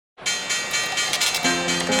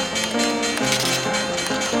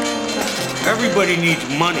Everybody needs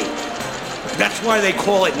money. That's why they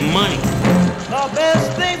call it money. The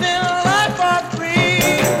best things in life are free,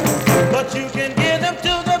 but you can give them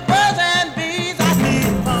to the birds and bees. I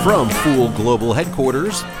need money. From Fool Global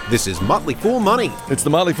Headquarters, this is Motley Fool Money. It's the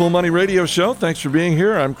Motley Fool Money radio show. Thanks for being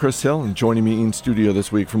here. I'm Chris Hill, and joining me in studio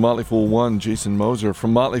this week from Motley Fool One, Jason Moser,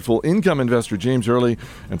 from Motley Fool Income Investor, James Early,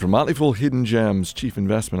 and from Motley Fool Hidden Gems, Chief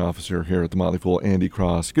Investment Officer here at the Motley Fool, Andy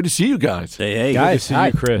Cross. Good to see you guys. Hey, guys, good to see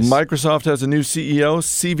you, Chris. Microsoft has a new CEO,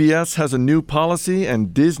 CVS has a new policy,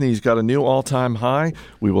 and Disney's got a new all-time high.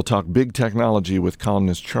 We will talk big technology with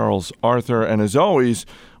columnist Charles Arthur, and as always,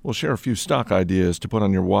 we'll share a few stock ideas to put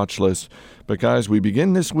on your watch list. But guys, we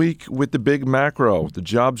begin this week with the big macro. The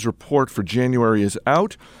jobs report for January is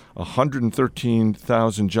out.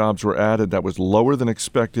 113,000 jobs were added. That was lower than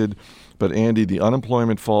expected. But Andy, the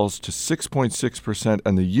unemployment falls to 6.6%,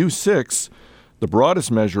 and the U6, the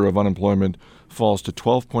broadest measure of unemployment, falls to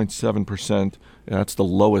 12.7%. That's the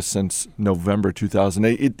lowest since November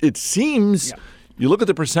 2008. It seems, you look at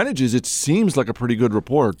the percentages, it seems like a pretty good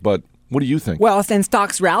report, but what do you think? Well, and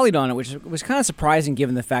stocks rallied on it, which was kind of surprising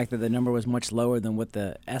given the fact that the number was much lower than what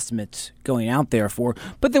the estimates going out there for.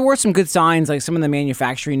 But there were some good signs, like some of the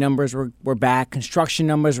manufacturing numbers were back. Construction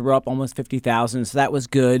numbers were up almost 50,000, so that was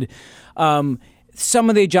good. Some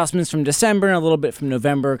of the adjustments from December and a little bit from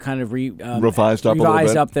November kind of revised up a little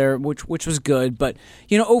bit. Up there, which was good. But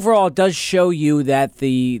overall, it does show you that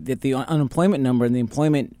the unemployment number and the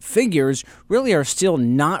employment figures really are still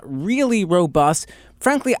not really robust.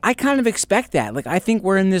 Frankly, I kind of expect that. I think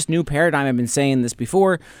we're in this new paradigm. I've been saying this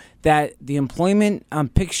before, that the employment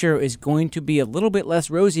picture is going to be a little bit less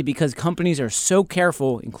rosy because companies are so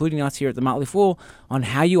careful, including us here at the Motley Fool, on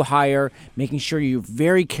how you hire, making sure you're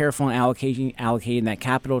very careful in allocating that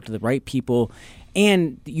capital to the right people,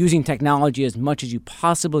 and using technology as much as you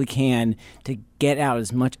possibly can to get out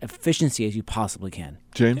as much efficiency as you possibly can.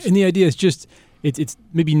 James? And the idea is just, it's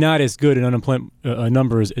maybe not as good an unemployment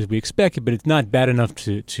numbers as we expected, but it's not bad enough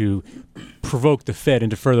to provoke the Fed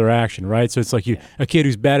into further action, right? So it's like a kid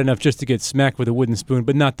who's bad enough just to get smacked with a wooden spoon,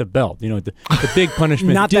 but not the belt. The big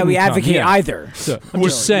punishment. Not that we advocate either. So I'm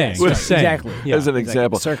just saying. Exactly. Yeah. As an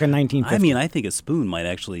example. Circa 1950. I think a spoon might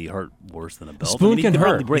actually hurt worse than a belt. Spoon can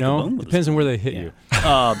hurt. Break the bone with Depends on where they hit you.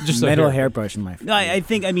 Just metal hairbrush in my face. No, I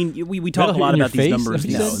think, we talk Metal a lot in your about these face?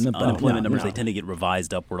 numbers, No, unemployment numbers. They tend to get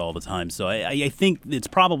revised upward all the time. So I think it's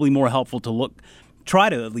probably more helpful to try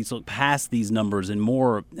to at least look past these numbers and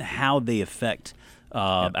more how they affect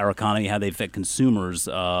our economy, how they affect consumers.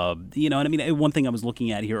 One thing I was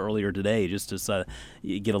looking at here earlier today, just to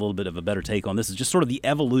get a little bit of a better take on this, is just sort of the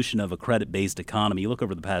evolution of a credit-based economy. You look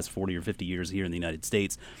over the past 40 or 50 years here in the United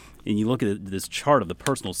States, and you look at this chart of the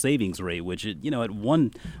personal savings rate, which at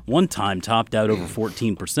one time topped out over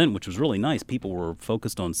 14%, which was really nice. People were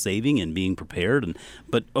focused on saving and being prepared,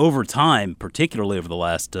 but over time, particularly over the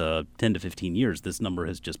last 10 to 15 years, this number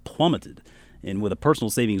has just plummeted. And with a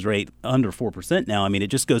personal savings rate under 4% now, it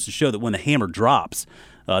just goes to show that when the hammer drops,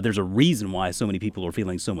 there's a reason why so many people are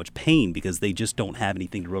feeling so much pain, because they just don't have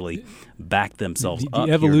anything to really back themselves up.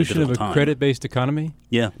 The evolution of a credit-based economy?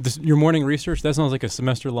 Yeah. Your morning research? That sounds like a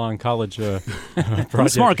semester-long college project. I'm a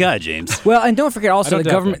smart guy, James. Well, and don't forget also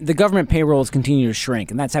the government payrolls continue to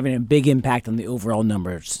shrink, and that's having a big impact on the overall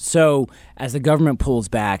numbers. So as the government pulls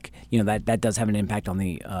back, that does have an impact on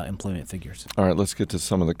the employment figures. All right, let's get to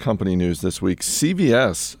some of the company news this week.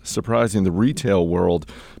 CVS surprising the retail world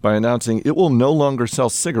by announcing it will no longer sell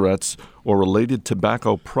cigarettes or related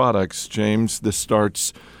tobacco products. James, this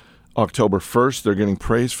starts October 1st. They're getting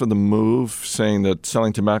praise for the move, saying that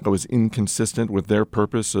selling tobacco is inconsistent with their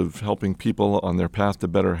purpose of helping people on their path to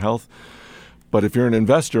better health. But if you're an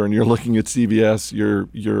investor and you're looking at CVS,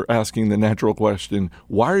 you're asking the natural question,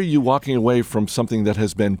 why are you walking away from something that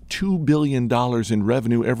has been $2 billion in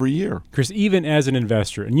revenue every year? Chris, even as an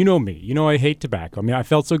investor, and you know me, I hate tobacco. I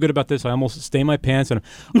felt so good about this, I almost stained my pants. And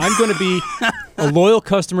I'm going to be a loyal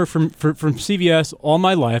customer from CVS all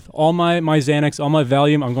my life, all my Xanax, all my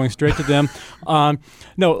Valium. I'm going straight to them.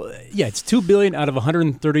 It's $2 billion out of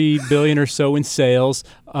 $130 billion or so in sales.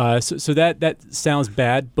 So that sounds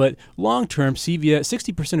bad, but long term, CVS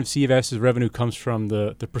 60% of CVS's revenue comes from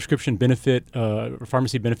the prescription benefit,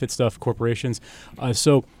 pharmacy benefit stuff, corporations.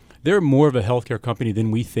 So they're more of a healthcare company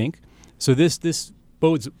than we think. So this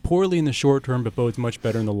bodes poorly in the short term, but bodes much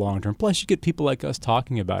better in the long term. Plus, you get people like us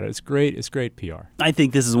talking about it. It's great. It's great PR. I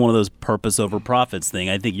think this is one of those purpose over profits thing.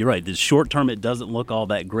 I think you're right. The short term, it doesn't look all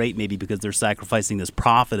that great, maybe because they're sacrificing this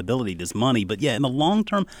profitability, this money. But yeah, in the long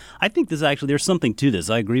term, I think there's something to this.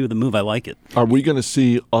 I agree with the move. I like it. Are we going to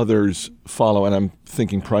see others follow? And I'm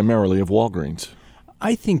thinking primarily of Walgreens.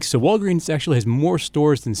 I think so. Walgreens actually has more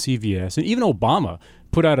stores than CVS, and even Obama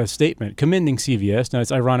put out a statement commending CVS. Now,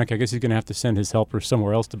 it's ironic. I guess he's going to have to send his helpers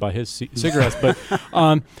somewhere else to buy his cigarettes, but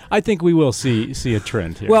I think we will see a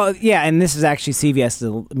trend here. Well, yeah, and this is actually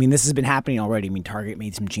CVS. I mean, this has been happening already. I mean, Target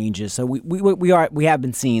made some changes, so we have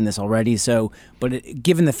been seeing this already. So, but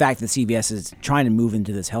given the fact that CVS is trying to move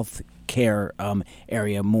into this health care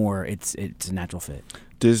area more, it's a natural fit.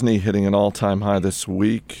 Disney hitting an all-time high this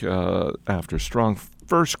week after strong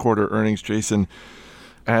first quarter earnings. Jason,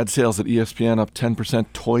 ad sales at ESPN up 10%,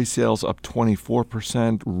 toy sales up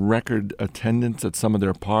 24%, record attendance at some of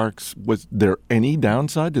their parks. Was there any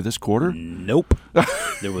downside to this quarter? Nope.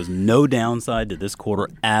 There was no downside to this quarter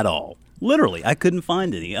at all. Literally, I couldn't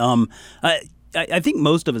find any. I think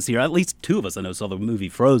most of us here, at least two of us I know, saw the movie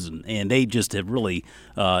Frozen, and they just have really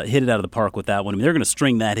hit it out of the park with that one. I mean, they're going to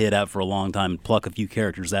string that hit out for a long time and pluck a few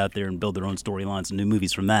characters out there and build their own storylines and new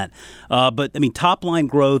movies from that. But, I mean, top-line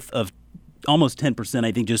growth of almost 10%,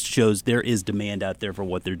 I think, just shows there is demand out there for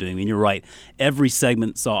what they're doing. I mean, you're right. Every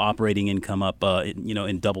segment saw operating income up,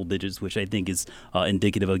 in double digits, which I think is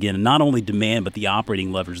indicative, again, not only demand, but the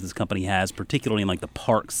operating leverage this company has, particularly in like the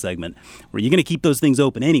park segment, where you're going to keep those things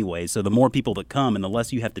open anyway. So the more people that come and the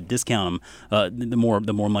less you have to discount them, the more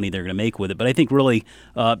money they're going to make with it. But I think really,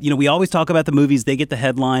 we always talk about the movies. They get the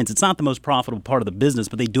headlines. It's not the most profitable part of the business,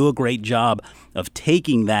 but they do a great job of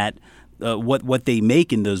taking that what they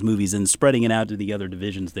make in those movies and spreading it out to the other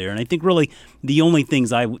divisions there. And I think really the only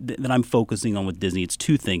things that I'm focusing on with Disney, it's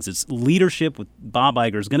two things. It's leadership. With Bob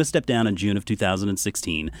Iger is going to step down in June of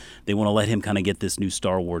 2016. They want to let him kind of get this new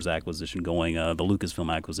Star Wars acquisition going, the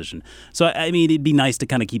Lucasfilm acquisition. So, I mean, it'd be nice to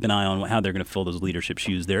kind of keep an eye on how they're going to fill those leadership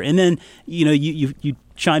shoes there. And then, you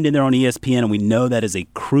chimed in there on ESPN, and we know that is a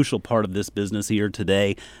crucial part of this business here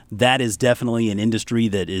today. That is definitely an industry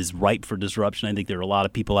that is ripe for disruption. I think there are a lot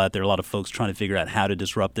of people out there, a lot of folks trying to figure out how to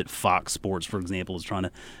disrupt it. Fox Sports, for example, is trying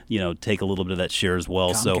to, take a little bit of that share as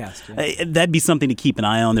well. Comcast, that'd be something to keep an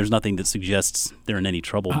eye on. There's nothing that suggests they're in any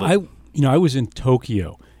trouble. But I was in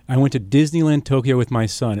Tokyo. I went to Disneyland Tokyo with my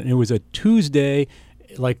son, and it was a Tuesday,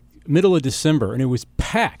 like middle of December, and it was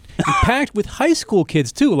packed. And packed with high school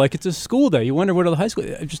kids, too. Like it's a school day. You wonder what all the high school...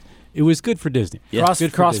 It was good for Disney. Yeah.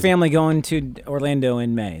 Cross family going to Orlando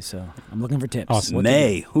in May, so I'm looking for tips. Awesome.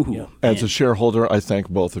 May. Yeah. As a shareholder, I thank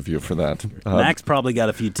both of you for that. Max probably got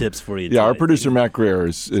a few tips for you. Yeah, our producer, Matt Greer,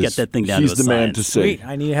 is get that thing down he's to the man to see. Sweet,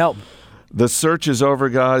 I need help. The search is over,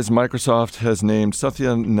 guys. Microsoft has named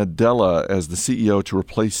Satya Nadella as the CEO to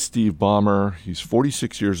replace Steve Ballmer. He's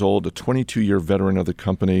 46 years old, a 22-year veteran of the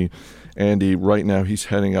company. Andy, right now he's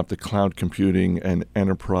heading up the cloud computing and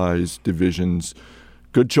enterprise divisions.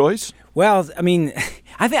 Good choice? Well, I mean,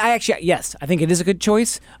 I think it is a good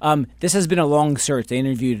choice. This has been a long search. They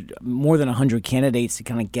interviewed more than 100 candidates to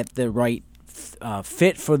kind of get the right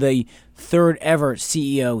fit for the third ever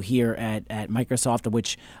CEO here at Microsoft, of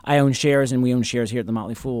which I own shares, and we own shares here at the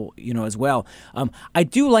Motley Fool, as well. I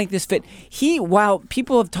do like this fit. While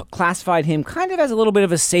people have classified him kind of as a little bit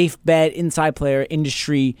of a safe bet, inside player,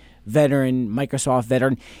 industry veteran, Microsoft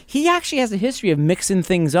veteran, he actually has a history of mixing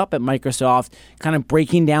things up at Microsoft, kind of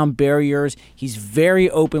breaking down barriers. He's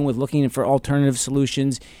very open with looking for alternative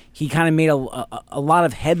solutions. He kind of made a lot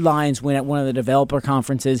of headlines when at one of the developer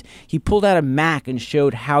conferences, he pulled out a Mac and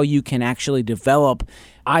showed how you can actually develop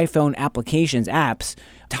iPhone apps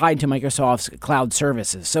tied to Microsoft's cloud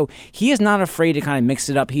services. So he is not afraid to kind of mix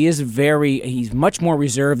it up. He's much more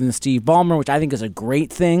reserved than Steve Ballmer, which I think is a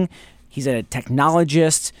great thing. He's a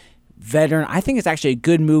technologist, veteran. I think it's actually a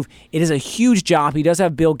good move. It is a huge job. He does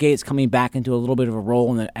have Bill Gates coming back into a little bit of a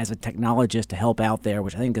role as a technologist to help out there,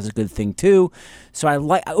 which I think is a good thing too. So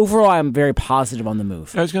overall, I'm very positive on the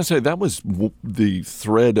move. I was going to say, that was the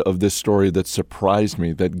thread of this story that surprised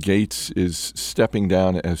me, that Gates is stepping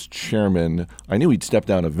down as chairman. I knew he'd step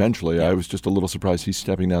down eventually. Yeah. I was just a little surprised he's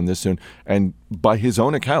stepping down this soon. And by his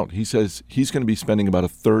own account, he says he's going to be spending about a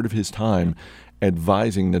third of his time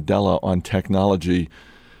advising Nadella on technology.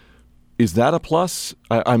 Is that a plus?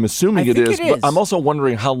 I'm assuming it is, but I'm also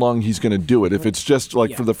wondering how long he's going to do it. If it's just for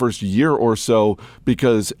the first year or so,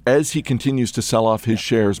 because as he continues to sell off his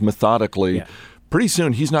shares methodically, pretty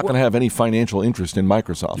soon he's not going to have any financial interest in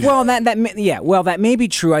Microsoft. Well, that may be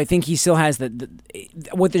true. I think he still has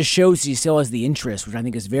what this shows. He still has the interest, which I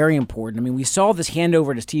think is very important. I mean, we saw this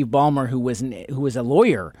handover to Steve Ballmer, who was a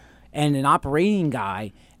lawyer and an operating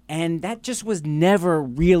guy. And that just was never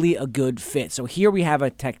really a good fit. So here we have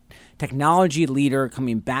a technology leader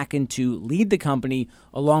coming back in to lead the company,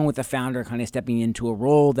 along with the founder kind of stepping into a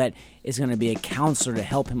role that is going to be a counselor to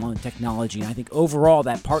help him on technology. And I think overall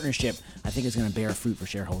that partnership, I think, is going to bear fruit for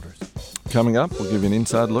shareholders. Coming up, we'll give you an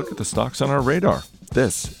inside look at the stocks on our radar.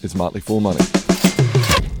 This is Motley Fool Money.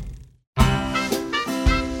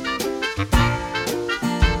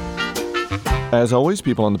 As always,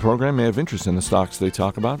 people on the program may have interest in the stocks they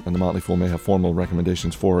talk about, and the Motley Fool may have formal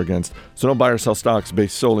recommendations for or against. So don't buy or sell stocks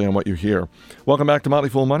based solely on what you hear. Welcome back to Motley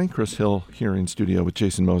Fool Money. Chris Hill here in studio with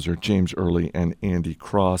Jason Moser, James Early, and Andy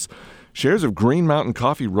Cross. Shares of Green Mountain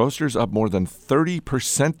Coffee Roasters up more than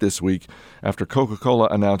 30% this week after Coca-Cola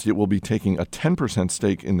announced it will be taking a 10%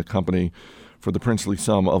 stake in the company for the princely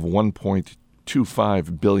sum of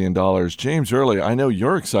 $1.25 billion. James Early, I know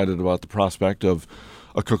you're excited about the prospect of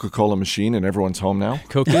a Coca-Cola machine in everyone's home now?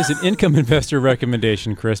 Coke is an income investor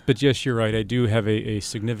recommendation, Chris, but yes, you're right. I do have a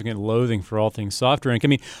significant loathing for all things soft drink. I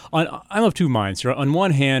mean, I'm of two minds here. On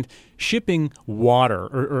one hand, shipping water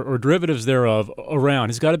or derivatives thereof around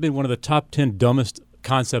has got to be one of the top 10 dumbest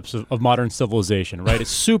concepts of modern civilization, right? It's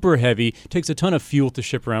super heavy, takes a ton of fuel to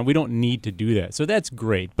ship around. We don't need to do that. So that's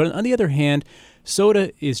great. But on the other hand,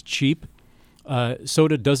 soda is cheap.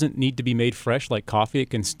 Soda doesn't need to be made fresh like coffee. It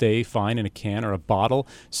can stay fine in a can or a bottle.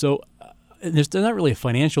 So there's not really a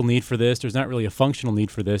financial need for this. There's not really a functional need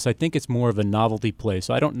for this. I think it's more of a novelty play.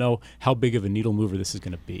 So I don't know how big of a needle mover this is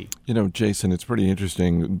going to be. You know, Jason, it's pretty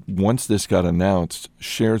interesting. Once this got announced,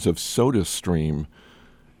 shares of SodaStream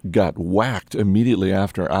got whacked immediately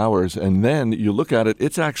after hours. And then you look at it,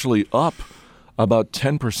 it's actually up about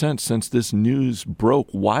 10% since this news broke.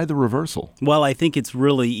 Why the reversal? Well, I think it's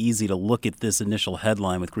really easy to look at this initial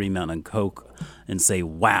headline with Green Mountain and Coke and say,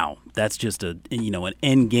 wow, that's just an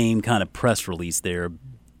end game kind of press release there.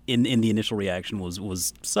 In the initial reaction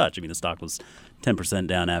was such. I mean, the stock was 10%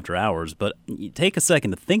 down after hours. But you take a second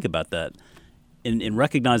to think about that and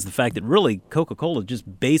recognize the fact that really Coca-Cola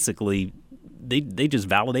just basically they just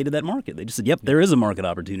validated that market. They just said, yep, there is a market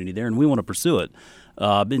opportunity there, and we want to pursue it.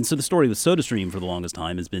 And so the story with SodaStream for the longest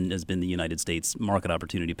time has been the United States market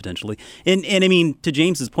opportunity potentially. And I mean, to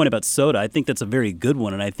James's point about soda, I think that's a very good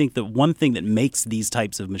one. And I think that one thing that makes these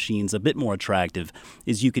types of machines a bit more attractive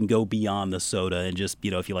is you can go beyond the soda and just,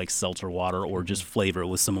 if you like seltzer water or just flavor it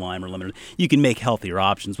with some lime or lemon, you can make healthier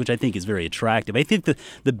options, which I think is very attractive. I think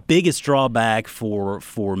the biggest drawback for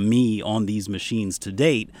me on these machines to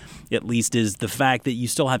date, at least, is the fact that you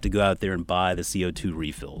still have to go out there and buy the CO2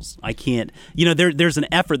 refills. I can't, there's an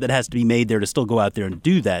effort that has to be made there to still go out there and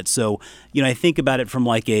do that. So, I think about it from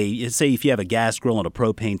like say if you have a gas grill and a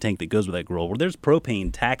propane tank that goes with that grill, well, there's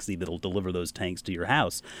propane taxi that'll deliver those tanks to your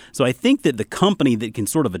house. So I think that the company that can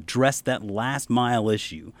sort of address that last mile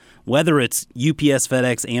issue, whether it's UPS,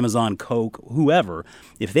 FedEx, Amazon, Coke, whoever,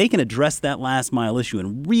 if they can address that last mile issue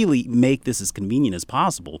and really make this as convenient as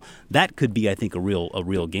possible, that could be, I think, a real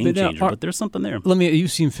game changer. But there's something there. You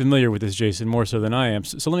seem familiar with this, Jason, more so than I am.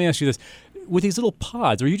 So let me ask you this. With these little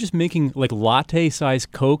pods, are you just making like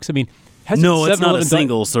latte-sized Cokes? I mean, no, it's not a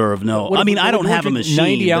single serve. No, I mean, I don't have a machine.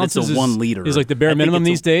 90 ounces but it's a 1 liter. Is like the bare minimum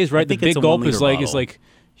these days, right? The big gulp is like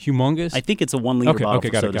humongous. I think it's a 1 liter bottle for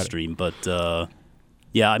SodaStream, but.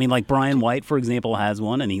 Yeah, I mean, like Brian White, for example, has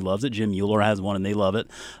one, and he loves it. Jim Mueller has one, and they love it.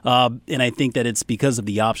 And I think that it's because of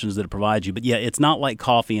the options that it provides you. But yeah, it's not like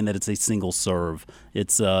coffee in that it's a single serve.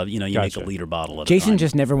 It's, you make a liter bottle at a time. Jason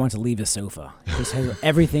just never wants to leave his sofa. He just has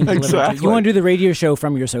everything delivered. Exactly. You want to do the radio show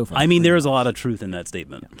from your sofa. I mean, there is a lot of truth in that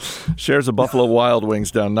statement. Shares of Buffalo Wild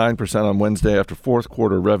Wings down 9% on Wednesday after fourth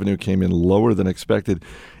quarter revenue came in lower than expected.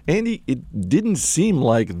 Andy, it didn't seem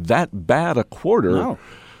like that bad a quarter. No.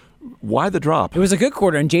 Why the drop? It was a good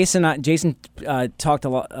quarter, and Jason talked a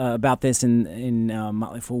lot about this in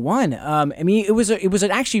Motley Fool One. I mean, it was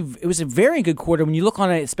a very good quarter when you look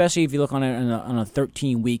on it, especially if you look on it on a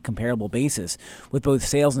 13-week comparable basis with both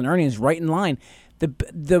sales and earnings right in line.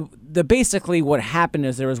 The basically what happened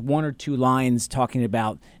is there was one or two lines talking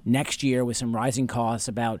about next year with some rising costs,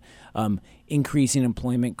 about increasing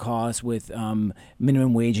employment costs with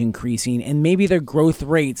minimum wage increasing, and maybe their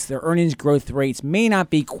earnings growth rates may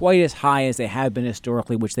not be quite as high as they have been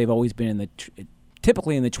historically, which they've always been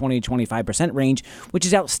typically in the 20-25% range, which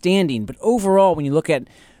is outstanding. But overall, when you look at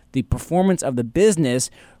the performance of the business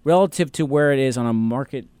relative to where it is on a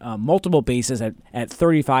market multiple basis at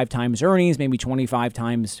 35 times earnings, maybe 25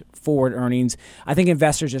 times forward earnings, I think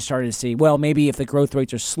investors just started to see, well, maybe if the growth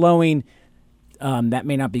rates are slowing, that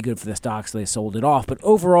may not be good for the stock, so they sold it off. But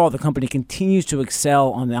overall, the company continues to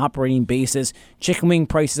excel on the operating basis. Chicken wing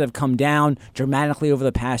prices have come down dramatically over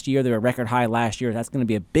the past year. They were a record high last year. That's going to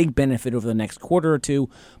be a big benefit over the next quarter or two.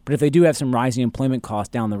 But if they do have some rising employment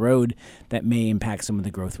costs down the road, that may impact some of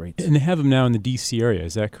the growth rates. And they have them now in the D.C. area.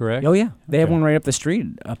 Is that correct? Oh, yeah. They have one right up the street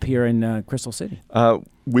up here in Crystal City.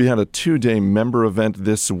 We had a 2-day member event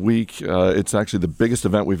this week. It's actually the biggest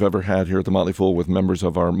event we've ever had here at the Motley Fool with members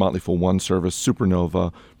of our Motley Fool One service,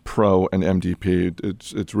 Supernova, Pro, and MDP.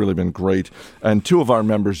 It's really been great. And 2 of our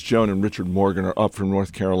members, Joan and Richard Morgan, are up from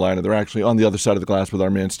North Carolina. They're actually on the other side of the glass with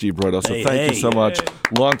our man Steve Broido. So thank you so much.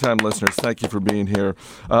 Longtime listeners, thank you for being here.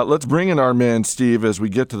 Let's bring in our man Steve as we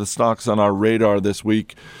get to the stocks on our radar this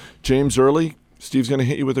week. James Early, Steve's going to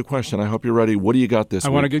hit you with a question. I hope you're ready. What do you got this week?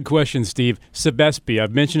 I want a good question, Steve. Sabesp,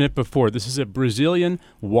 I've mentioned it before. This is a Brazilian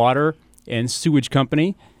water and sewage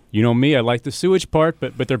company. You know me, I like the sewage part,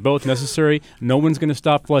 but they're both necessary. No one's going to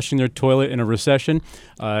stop flushing their toilet in a recession.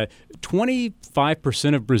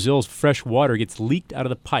 25% of Brazil's fresh water gets leaked out of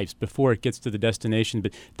the pipes before it gets to the destination.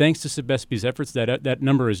 But thanks to Sabesp's efforts, that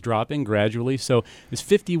number is dropping gradually. So it's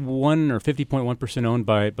 51 or 50.1% owned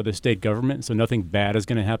by the state government, so nothing bad is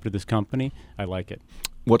going to happen to this company. I like it.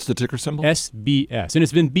 What's the ticker symbol? SBS. And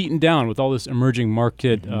it's been beaten down with all this emerging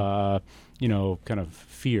market, kind of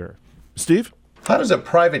fear. Steve? How does a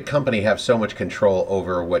private company have so much control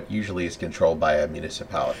over what usually is controlled by a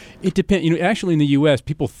municipality? It depends. Actually, in the U.S.,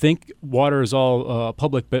 people think water is all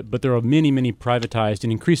public, but there are many, many privatized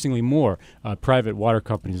and increasingly more private water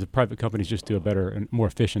companies. The private companies just do a better and more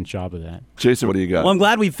efficient job of that. Jason, what do you got? Well, I'm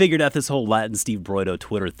glad we figured out this whole Latin Steve Broido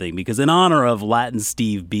Twitter thing, because in honor of Latin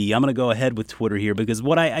Steve B, I'm going to go ahead with Twitter here, because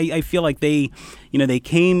what I feel like they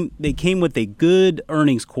came with a good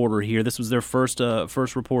earnings quarter here. This was their first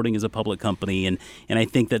reporting as a public company, and I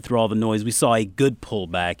think that through all the noise, we saw a good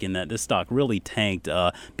pullback in that this stock really tanked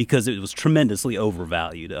because it was tremendously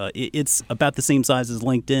overvalued. It's about the same size as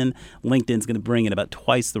LinkedIn. LinkedIn's going to bring in about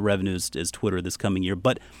twice the revenues as Twitter this coming year.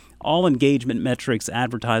 But all engagement metrics,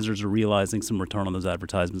 advertisers are realizing some return on those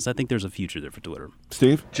advertisements. I think there's a future there for Twitter.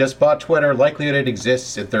 Steve? Just bought Twitter. Likelihood it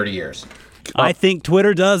exists in 30 years. I think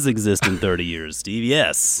Twitter does exist in 30 years, Steve.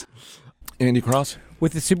 Yes. Andy Cross?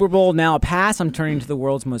 With the Super Bowl now past, I'm turning to the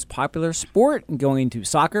world's most popular sport and going into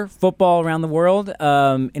soccer, football around the world,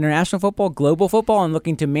 international football, global football, and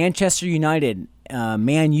looking to Manchester United.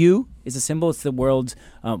 Man U is a symbol. It's the world's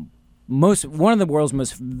one of the world's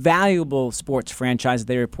most valuable sports franchises.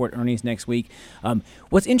 They report earnings next week.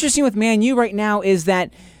 What's interesting with Man U right now is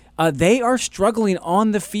that they are struggling on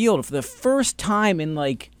the field for the first time in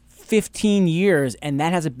 15 years, and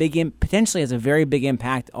that has potentially has a very big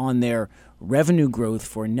impact on their revenue growth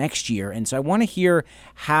for next year. And so I want to hear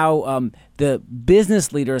how the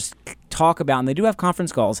business leaders talk about, and they do have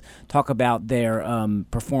conference calls, talk about their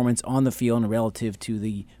performance on the field and relative to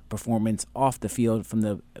the performance off the field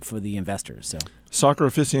for the investors. So, soccer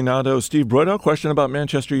aficionado Steve Broido, question about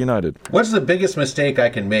Manchester United. What's the biggest mistake I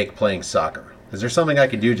can make playing soccer? Is there something I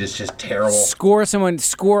can do just terrible? Score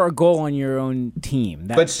a goal on your own team.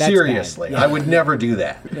 But seriously, I would never do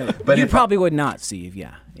that. No, but you probably would not, Steve.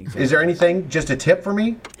 Yeah. Exactly. Is there anything, just a tip for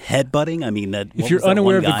me? Headbutting? I mean, if you're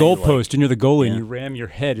unaware of the goalpost and you're the goalie and you ram your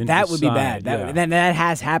head into that would the be side, bad. That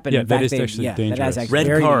has happened. Yeah, in fact, that is actually dangerous. That has actually Red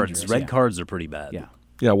very cards. dangerous, Red cards are pretty bad. Yeah.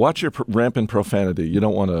 Yeah, watch your rampant profanity. You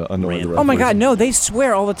don't want to annoy the referees. Oh my God, no! They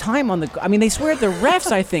swear all the time they swear at the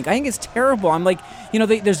refs. I think it's terrible. I'm like,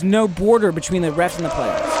 there's no border between the refs and the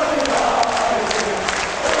players.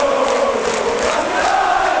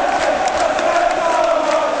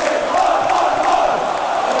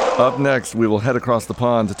 Up next, we will head across the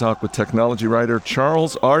pond to talk with technology writer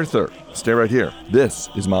Charles Arthur. Stay right here. This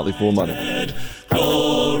is Motley Fool Money.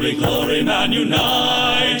 Glory, glory, Man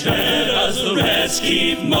United, as the Reds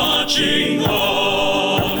keep marching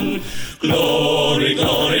on. Glory,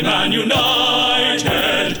 glory, Man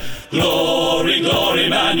United. Glory, glory,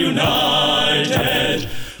 Man United.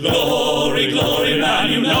 Glory, glory,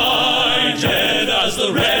 Man United, as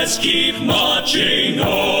the Reds keep marching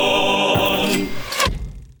on.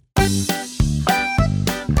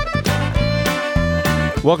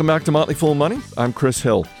 Welcome back to Motley Fool Money. I'm Chris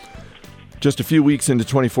Hill. Just a few weeks into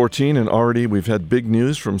 2014, and already we've had big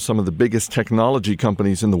news from some of the biggest technology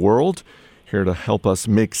companies in the world. Here to help us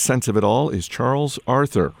make sense of it all is Charles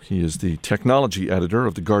Arthur. He is the technology editor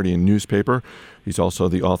of the Guardian newspaper. He's also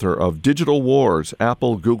the author of Digital Wars,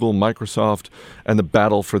 Apple, Google, Microsoft, and the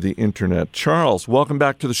Battle for the Internet. Charles, welcome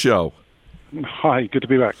back to the show. Hi, good to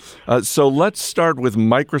be back. So let's start with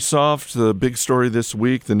Microsoft, the big story this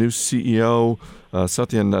week, the new CEO,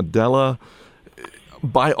 Satya Nadella.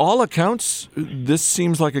 By all accounts, this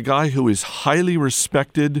seems like a guy who is highly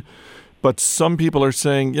respected, but some people are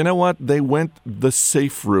saying, you know what, they went the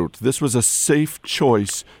safe route. This was a safe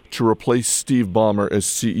choice to replace Steve Ballmer as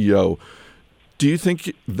CEO. Do you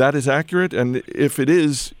think that is accurate? And if it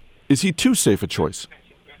is he too safe a choice?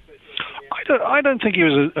 I I don't think he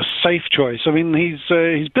was a safe choice. I mean, he's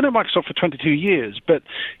been at Microsoft for 22 years, but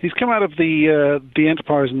he's come out of the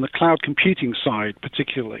enterprise and the cloud computing side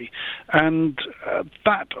particularly, and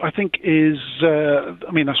that I think is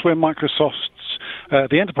that's where Microsoft's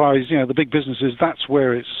the enterprise, the big businesses, that's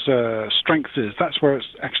where its strength is. That's where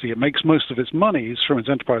it makes most of its money is from its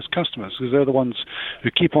enterprise customers, because they're the ones who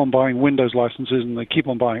keep on buying Windows licenses, and they keep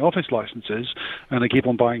on buying Office licenses, and they keep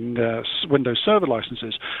on buying Windows Server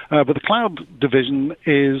licenses. But the cloud division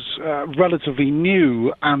is relatively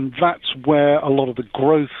new, and that's where a lot of the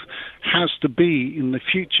growth has to be in the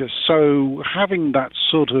future. So having that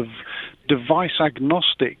sort of device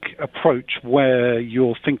agnostic approach where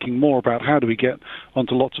you're thinking more about how do we get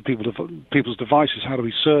onto lots of people's devices, how do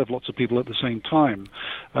we serve lots of people at the same time,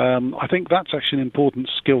 I think that's actually an important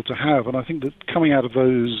skill to have, and I think that coming out of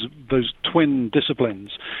those twin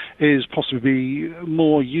disciplines is possibly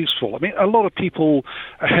more useful. I mean, a lot of people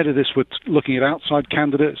ahead of this were looking at outside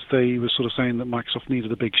candidates. They were sort of saying that Microsoft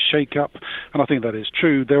needed a big shake-up, and I think that is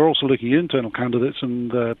true. They're also looking at internal candidates,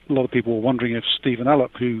 and a lot of people were wondering if Stephen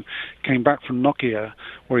Elop, who came back from Nokia,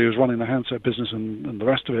 where he was running the handset business and the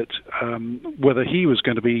rest of it, whether he was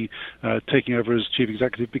going to be taking over as chief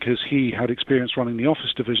executive because he had experience running the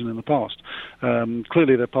Office division in the past.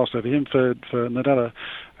 Clearly, they passed over him for Nadella,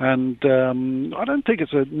 and I don't think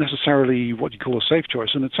it's necessarily what you call a safe choice.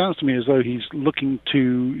 And it sounds to me as though he's looking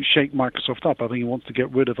to shake Microsoft up. I think he wants to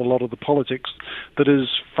get rid of a lot of the politics that has,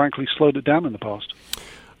 frankly, slowed it down in the past.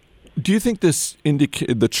 Do you think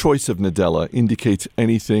the choice of Nadella indicates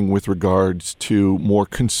anything with regards to more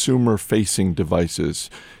consumer-facing devices?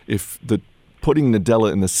 If putting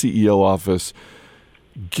Nadella in the CEO office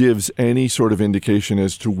gives any sort of indication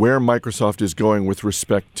as to where Microsoft is going with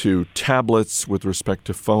respect to tablets, with respect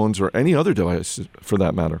to phones, or any other device for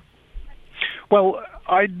that matter? Well,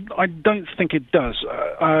 I don't think it does.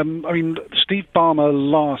 Steve Ballmer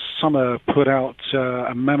last summer put out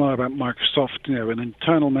a memo about Microsoft, an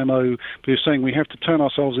internal memo. He was saying we have to turn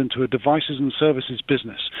ourselves into a devices and services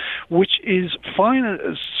business, which is fine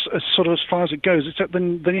as far as it goes. Except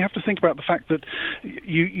then you have to think about the fact that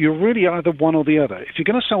you're really either one or the other. If you're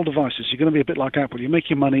going to sell devices, you're going to be a bit like Apple. You make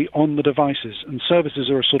your money on the devices, and services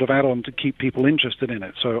are a sort of add-on to keep people interested in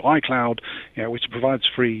it. So iCloud, which provides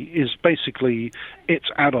free, is basically its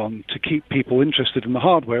add-on to keep people interested in the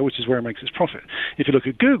hardware, which is where it makes its profit. If you look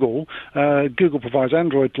at Google, Google provides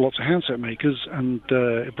Android to lots of handset makers, and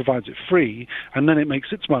it provides it free, and then it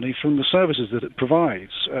makes its money from the services that it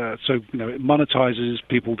provides. So it monetizes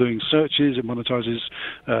people doing searches, it monetizes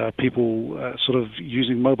people sort of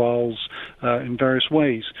using mobiles in various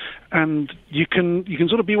ways. And you can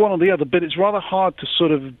sort of be one or the other, but it's rather hard to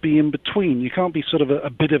sort of be in between. You can't be sort of a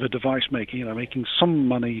bit of a device maker, making some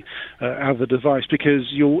money out of the device,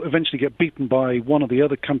 because you'll eventually get beaten by one or the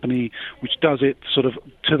other company which does it sort of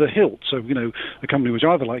to the hilt. So, a company which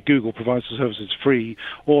either like Google provides the services free,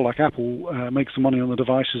 or like Apple makes the money on the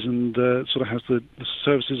devices and sort of has the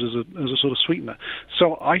services as a sort of sweetener.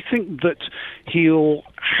 So I think that he'll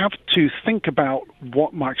have to think about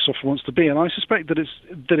what Microsoft wants to be, and I suspect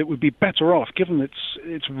that it would be better off, given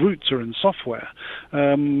its roots are in software,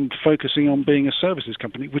 focusing on being a services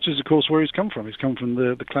company, which is, of course, where he's come from. He's come from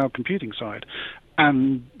the cloud computing side.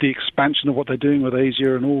 And the expansion of what they're doing with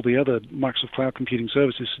Azure and all the other Microsoft Cloud Computing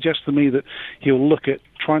services suggests to me that he'll look at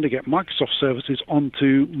trying to get Microsoft services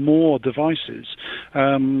onto more devices,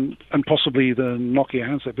 and possibly the Nokia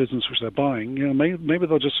handset business which they're buying. Maybe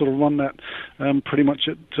they'll just sort of run that pretty much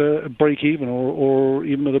at a break even, or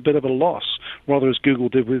even at a bit of a loss, rather as Google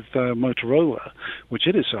did with Motorola, which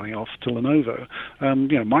it is selling off to Lenovo.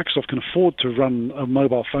 Microsoft can afford to run a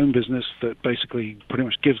mobile phone business that basically pretty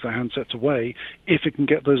much gives their handsets away, if it can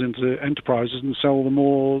get those into enterprises and sell the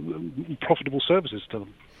more profitable services to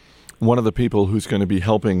them. One of the people who's going to be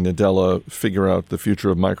helping Nadella figure out the future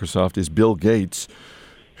of Microsoft is Bill Gates,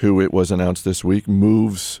 who, it was announced this week,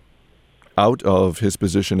 moves out of his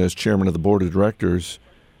position as chairman of the board of directors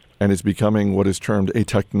and is becoming what is termed a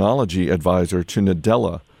technology advisor to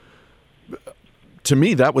Nadella. To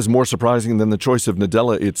me, that was more surprising than the choice of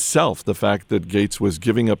Nadella itself, the fact that Gates was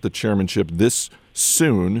giving up the chairmanship this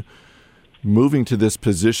soon, moving to this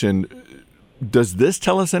position. Does this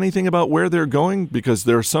tell us anything about where they're going? Because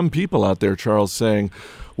there are some people out there, Charles, saying,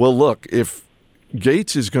 well, look, if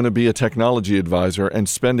Gates is going to be a technology advisor and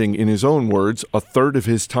spending, in his own words, a third of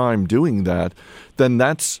his time doing that, then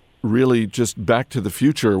that's really just back to the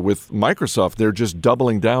future with Microsoft. They're just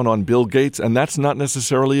doubling down on Bill Gates, and that's not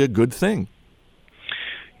necessarily a good thing.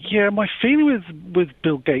 Yeah, my feeling with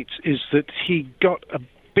Bill Gates is that he got a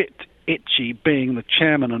bit itchy being the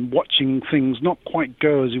chairman and watching things not quite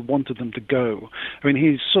go as he wanted them to go. I mean,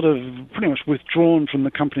 he's sort of pretty much withdrawn from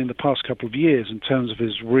the company in the past couple of years in terms of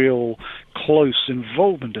his real close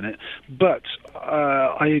involvement in it. But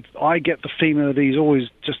I get the feeling that he's always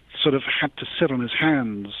just sort of had to sit on his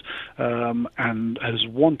hands and has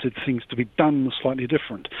wanted things to be done slightly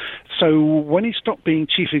different. So when he stopped being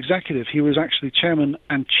chief executive, he was actually chairman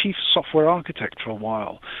and chief software architect for a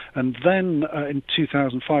while. And then in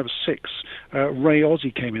 2005 or 6, Ray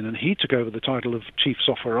Ozzie came in and he took over the title of chief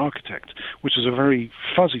software architect, which is a very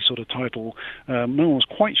fuzzy sort of title. No one was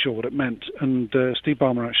quite sure what it meant. And Steve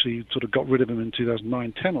Ballmer actually sort of got rid of him in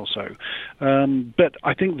 2009-10 or so. But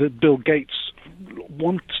I think that Bill Gates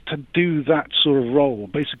wants to do that sort of role,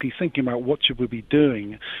 basically thinking about what should we be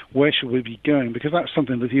doing, where should we be going, because that's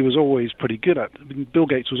something that he was always pretty good at. I mean, Bill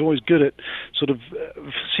Gates was always good at sort of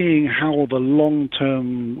seeing how the long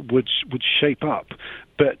term would shape up.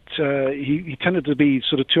 But he tended to be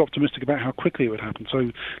sort of too optimistic about how quickly it would happen.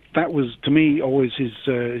 So that was, to me, always his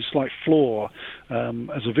slight flaw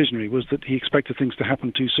as a visionary, was that he expected things to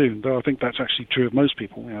happen too soon. Though I think that's actually true of most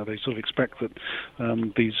people. You know, they sort of expect that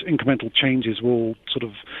these incremental changes will sort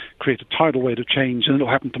of create a tidal wave of change and it'll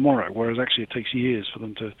happen tomorrow, whereas actually it takes years for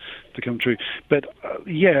them to come true. But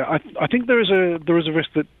I think there is a risk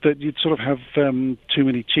that you'd sort of have too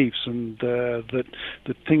many chiefs, and that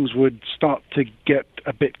things would start to get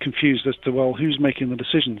a bit confused as to, well, who's making the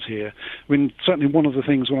decisions here? I mean, certainly one of the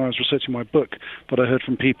things when I was researching my book that I heard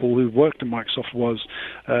from people who worked at Microsoft was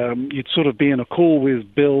you'd sort of be in a call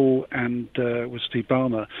with Bill and with Steve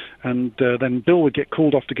Ballmer, and then Bill would get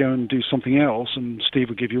called off to go and do something else, and Steve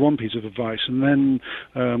would give you one piece of advice, and then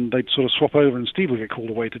they'd sort of swap over and Steve would get called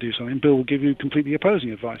away to do something, and Bill would give you completely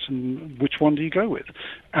opposing advice, and which one do you go with?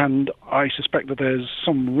 And I suspect that there's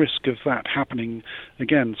some risk of that happening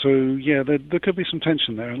again. So, yeah, there could be some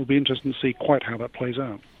tension there. It'll be interesting to see quite how that plays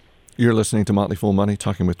out. You're listening to Motley Fool Money,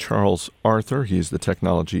 talking with Charles Arthur. He's the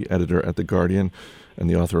technology editor at The Guardian and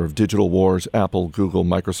the author of Digital Wars, Apple, Google,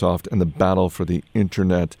 Microsoft, and the Battle for the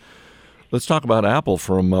Internet. Let's talk about Apple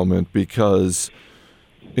for a moment, because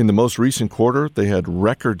in the most recent quarter, they had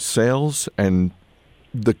record sales, and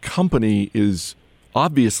the company is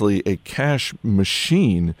obviously a cash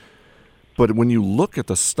machine. But when you look at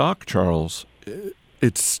the stock, Charles,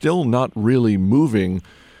 it's still not really moving.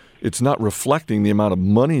 It's not reflecting the amount of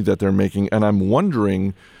money that they're making. And I'm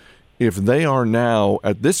wondering if they are now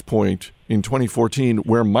at this point in 2014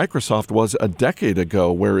 where Microsoft was a decade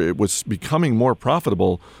ago, where it was becoming more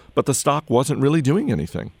profitable, but the stock wasn't really doing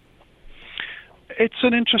anything. It's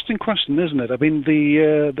an interesting question, isn't it? I mean,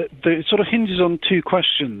 it sort of hinges on two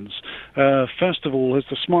questions. First of all, has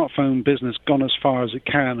the smartphone business gone as far as it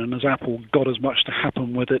can, and has Apple got as much to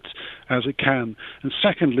happen with it as it can? And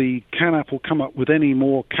secondly, can Apple come up with any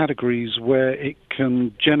more categories where it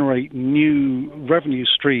can generate new revenue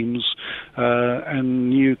streams and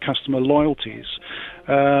new customer loyalties?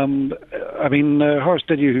 I mean, Horace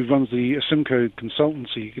Dediu, who runs the Simco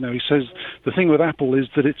consultancy, he says the thing with Apple is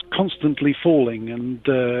that it's constantly falling, and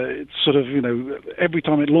it's sort of, every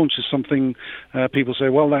time it launches something, people say,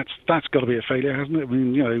 well, that's got to be a failure, hasn't it? I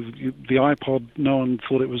mean, the iPod, no one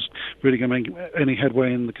thought it was really going to make any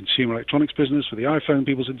headway in the consumer electronics business. With the iPhone,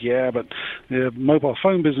 people said, yeah, but the mobile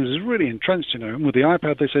phone business is really entrenched, And with the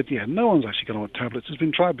iPad, they said, yeah, no one's actually going to want tablets. It's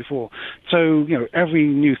been tried before. So, every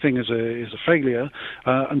new thing is a failure.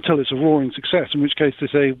 Until it's a roaring success, in which case they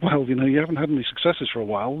say, well, you haven't had any successes for a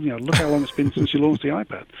while. Look how long it's been since you launched the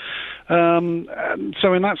iPad. And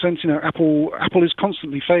so in that sense, Apple is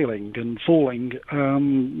constantly failing and falling.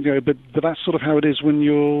 But that's sort of how it is when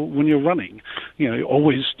you're running. You're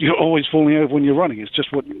always falling over when you're running. It's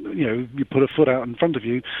just what you put a foot out in front of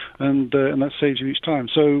you, and that saves you each time.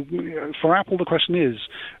 So for Apple, the question is,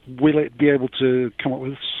 will it be able to come up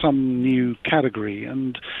with some new category?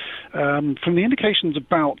 And from the indications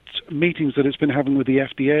about meetings that it's been having with the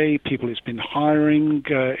FDA, people it's been hiring,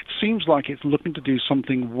 it seems like it's looking to do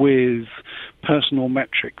something with personal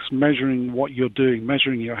metrics, measuring what you're doing,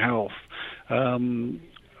 measuring your health.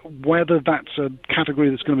 Whether that's a category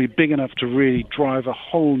that's going to be big enough to really drive a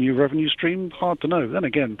whole new revenue stream, hard to know. Then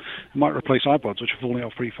again, it might replace iPods, which are falling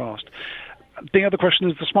off pretty fast. The other question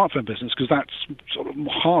is the smartphone business, because that's sort of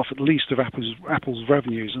half at least of Apple's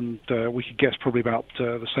revenues, and we could guess probably about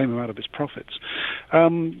the same amount of its profits.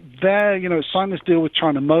 Signed this deal with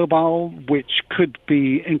China Mobile, which could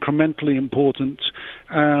be incrementally important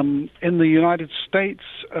In the United States,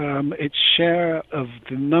 its share of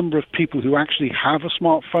the number of people who actually have a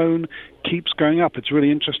smartphone keeps going up. It's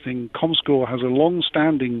really interesting. ComScore has a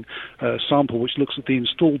long-standing sample which looks at the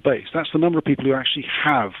installed base. That's the number of people who actually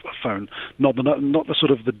have a phone, not the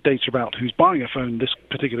sort of the data about who's buying a phone this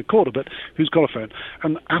particular quarter, but who's got a phone.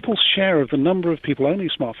 And Apple's share of the number of people owning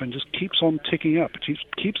a smartphone just keeps on ticking up. It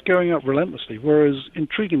keeps going up relentlessly, whereas,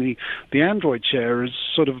 intriguingly, the Android share has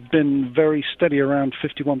sort of been very steady around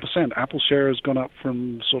 51%. Apple's share has gone up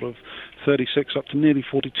from sort of 36 up to nearly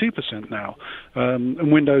 42% now,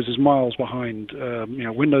 and Windows is miles behind.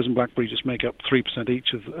 Windows and BlackBerry just make up 3%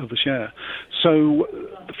 each of the share. So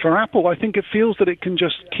for Apple, I think it feels that it can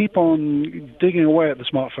just keep on digging away at the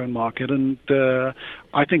smartphone market, and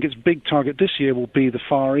I think its big target this year will be the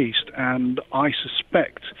Far East, and I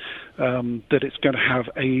suspect that it's going to have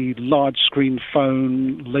a large screen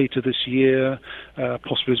phone later this year,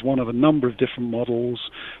 possibly as one of a number of different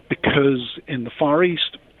models, because in the Far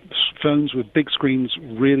East, phones with big screens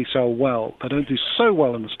really sell well. They don't do so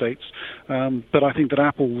well in the States, but I think that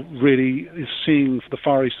Apple really is seeing the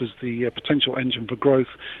Far East as the potential engine for growth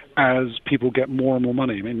as people get more and more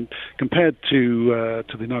money. I mean, compared to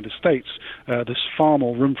the United States, there's far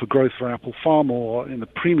more room for growth for Apple, far more in the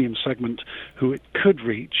premium segment who it could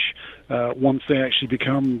reach once they actually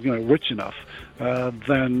become rich enough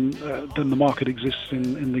than the market exists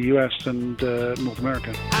in the US and North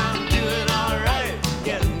America. I'm doing all right,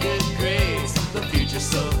 getting good grades, the future's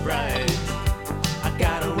so bright, I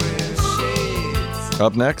gotta wear shades.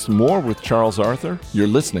 Up next, more with Charles Arthur. You're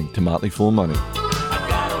listening to Motley Fool Money. I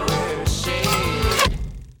gotta wear shades.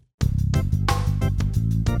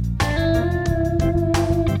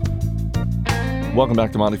 Welcome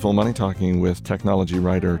back to Motley Fool Money, talking with technology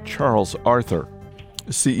writer Charles Arthur.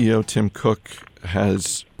 CEO Tim Cook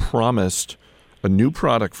has promised a new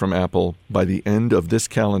product from Apple by the end of this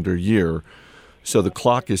calendar year. So the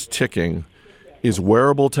clock is ticking. Is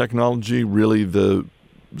wearable technology really the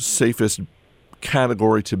safest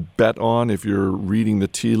category to bet on if you're reading the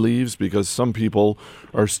tea leaves? Because some people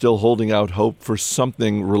are still holding out hope for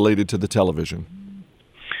something related to the television.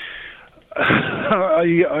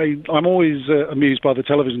 I'm always amused by the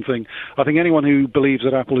television thing. I think anyone who believes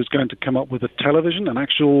that Apple is going to come up with a television, an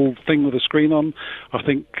actual thing with a screen on, I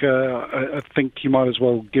think you might as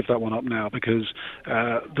well give that one up now, because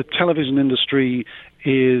the television industry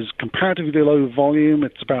is comparatively low volume.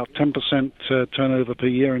 It's about 10% turnover per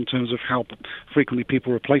year in terms of how frequently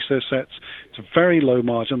people replace their sets. It's a very low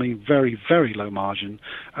margin, very, very low margin,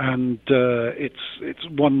 and it's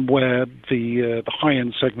one where the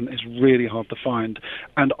high-end segment is really hard to find.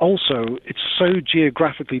 And also, it's so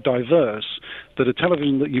geographically diverse that a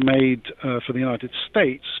television that you made for the United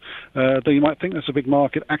States, though you might think that's a big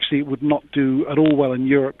market, actually it would not do at all well in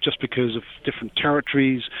Europe just because of different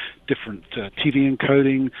territories, different TV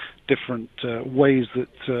encoding, different ways that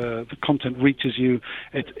the content reaches you.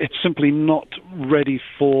 It's simply not ready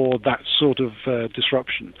for that sort of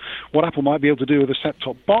disruption. What Apple might be able to do with a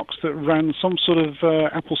set-top box that ran some sort of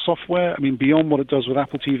Apple software, beyond what it does with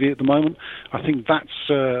Apple TV at the moment, I think that's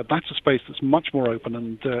a space that's much more open,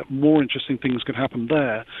 and more interesting things could happen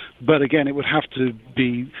there. But again, it would have to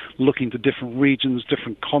be looking to different regions,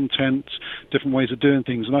 different content, different ways of doing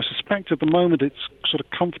things. And I suspect at the moment it's sort of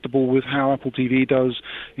comfortable with how Apple TV does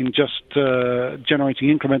in just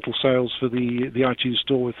generating incremental sales for the iTunes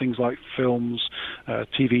Store with things like films,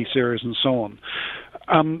 TV series, and so on.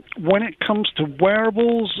 When it comes to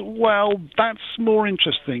wearables, well, that's more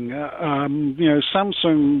interesting.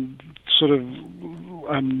 Samsung sort of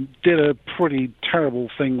did a pretty terrible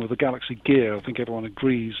thing with the Galaxy Gear. I think everyone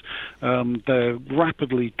agrees. They're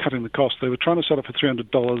rapidly cutting the cost. They were trying to sell it for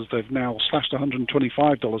 $300. They've now slashed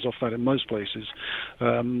 $125 off that in most places.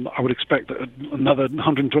 I would expect that another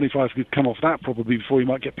 $125 could come off that probably before you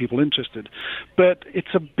might get people interested. But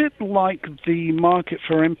it's a bit like the market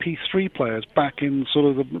for MP3 players back in the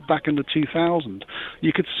 2000s.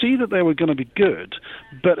 You could see that they were going to be good,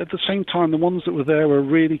 but at the same time, the ones that were there were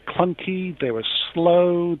really clunky. They were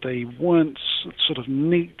slow. They weren't sort of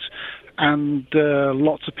neat, and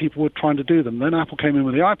lots of people were trying to do them. Then Apple came in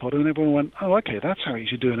with the iPod, and everyone went, "Oh, okay, that's how you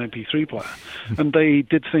should do an MP3 player." And they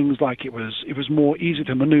did things like it was more easy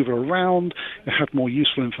to maneuver around. It had more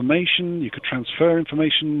useful information. You could transfer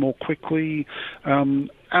information more quickly. And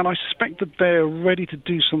I suspect that they're ready to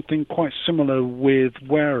do something quite similar with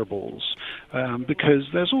wearables, because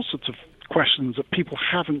there's all sorts of questions that people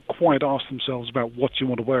haven't quite asked themselves about what you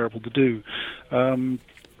want a wearable to do.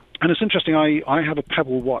 And it's interesting, I have a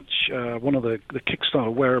Pebble watch, one of the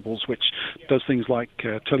Kickstarter wearables, which does things like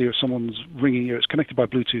tell you if someone's ringing you. It's connected by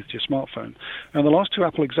Bluetooth to your smartphone. And the last two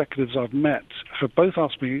Apple executives I've met have both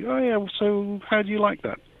asked me, oh yeah, so how do you like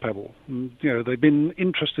that Pebble? And, they've been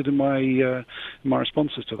interested in my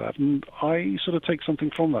responses to that. And I sort of take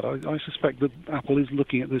something from that. I suspect that Apple is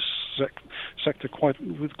looking at this sector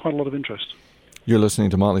with quite a lot of interest. You're listening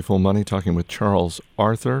to Motley Fool Money, talking with Charles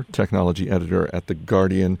Arthur, technology editor at The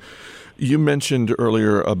Guardian. You mentioned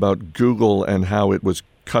earlier about Google and how it was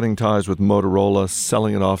cutting ties with Motorola,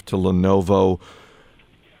 selling it off to Lenovo.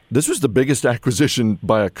 This was the biggest acquisition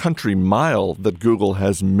by a country mile that Google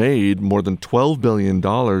has made, more than $12 billion,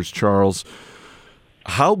 Charles.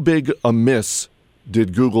 How big a miss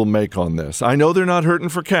did Google make on this? I know they're not hurting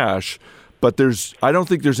for cash, but I don't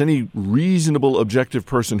think there's any reasonable objective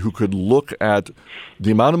person who could look at the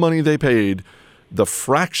amount of money they paid, the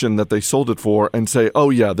fraction that they sold it for, and say, oh,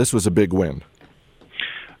 yeah, this was a big win.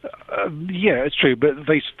 Yeah, it's true, but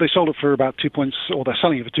they sold it for about they're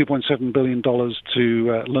selling it for $2.7 billion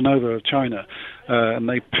to Lenovo of China, and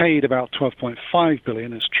they paid about $12.5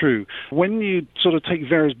 billion. It's true. When you sort of take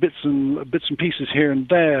various bits and pieces here and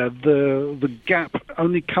there, the gap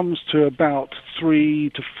only comes to about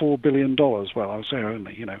 $3 to $4 billion. Well, I would say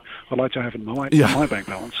only. I'd like to have it in my bank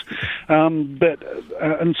balance.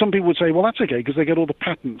 And some people would say, well, that's okay because they get all the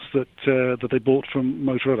patents that they bought from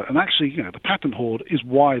Motorola. And actually, the patent hoard is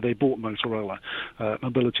why they bought Motorola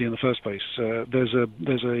Mobility in the first place. There's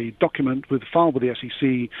a document filed with the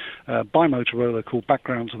SEC by Motorola called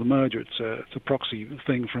Backgrounds of the Merger. It's a proxy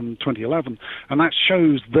thing from 2011, and that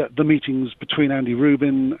shows that the meetings between Andy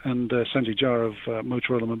Rubin and Sanjay Jha of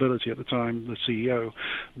Motorola Mobility at the time, the CEO,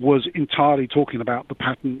 was entirely talking about the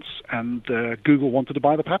patents, and Google wanted to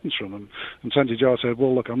buy the patents from them. And Sanjay Jha said,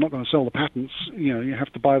 well, look, I'm not going to sell the patents. You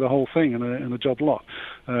have to buy the whole thing in a job lot.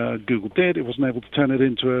 Google did. It wasn't able to turn it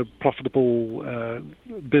into a profitable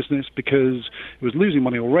business because it was losing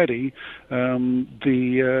money already.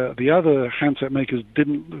 The other handset makers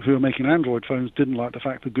who are making Android phones didn't like the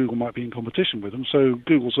fact that Google might be in competition with them. So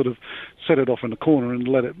Google sort of set it off in a corner and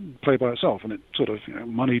let it play by itself, and it sort of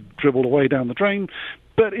money dribbled away down the drain.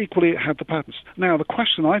 But equally, it had the patents. Now, the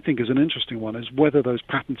question I think is an interesting one is whether those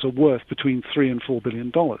patents are worth between $3 and $4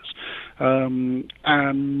 billion.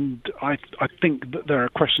 And I think that there are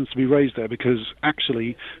questions to be raised there because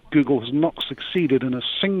actually Google has not succeeded in a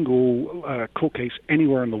single court case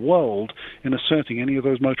anywhere in the world in asserting any of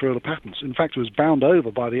those Motorola patents. In fact, it was bound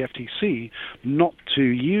over by the FTC not to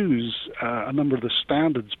use a number of the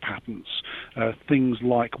standards patents, things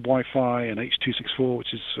like Wi-Fi and H.264,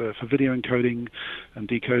 which is for video encoding and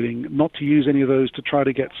decoding, not to use any of those to try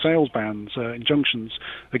to get sales bans, injunctions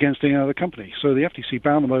against any other company. So the FTC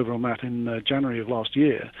bound them over on that in January of last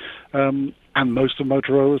year. And most of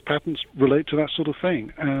Motorola's patents relate to that sort of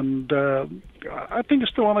thing. And I think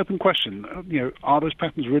it's still an open question. Are those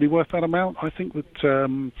patents really worth that amount? I think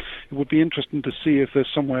that it would be interesting to see if there's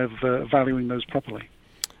some way of valuing those properly.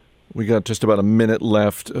 We got just about a minute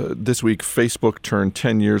left. This week, Facebook turned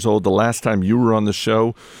 10 years old. The last time you were on the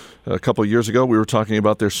show, a couple of years ago, we were talking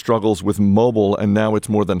about their struggles with mobile, and now it's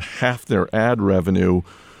more than half their ad revenue.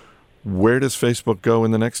 Where does Facebook go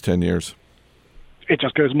in the next 10 years? It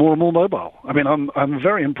just goes more and more mobile. I mean, I'm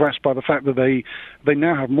very impressed by the fact that they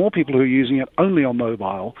now have more people who are using it only on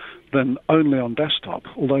mobile than only on desktop,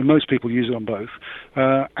 although most people use it on both.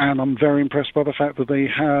 And I'm very impressed by the fact that they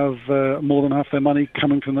have more than half their money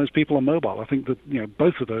coming from those people on mobile. I think that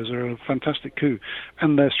both of those are a fantastic coup.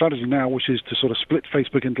 And their strategy now, which is to sort of split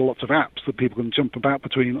Facebook into lots of apps that people can jump about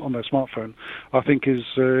between on their smartphone, I think is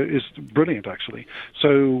brilliant, actually.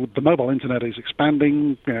 So the mobile internet is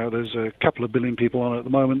expanding. There's a couple of billion people on it at the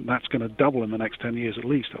moment. That's going to double in the next 10 years at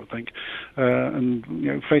least, I would think. And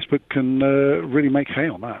Facebook can really make hay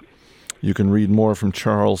on that. You can read more from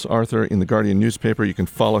Charles Arthur in the Guardian newspaper. You can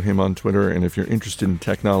follow him on Twitter. And if you're interested in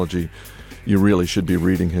technology, you really should be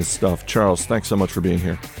reading his stuff. Charles, thanks so much for being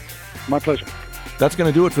here. My pleasure. That's going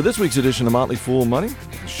to do it for this week's edition of Motley Fool Money.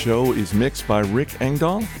 The show is mixed by Rick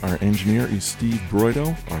Engdahl. Our engineer is Steve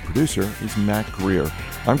Broido. Our producer is Matt Greer.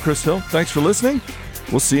 I'm Chris Hill. Thanks for listening.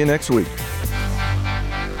 We'll see you next week.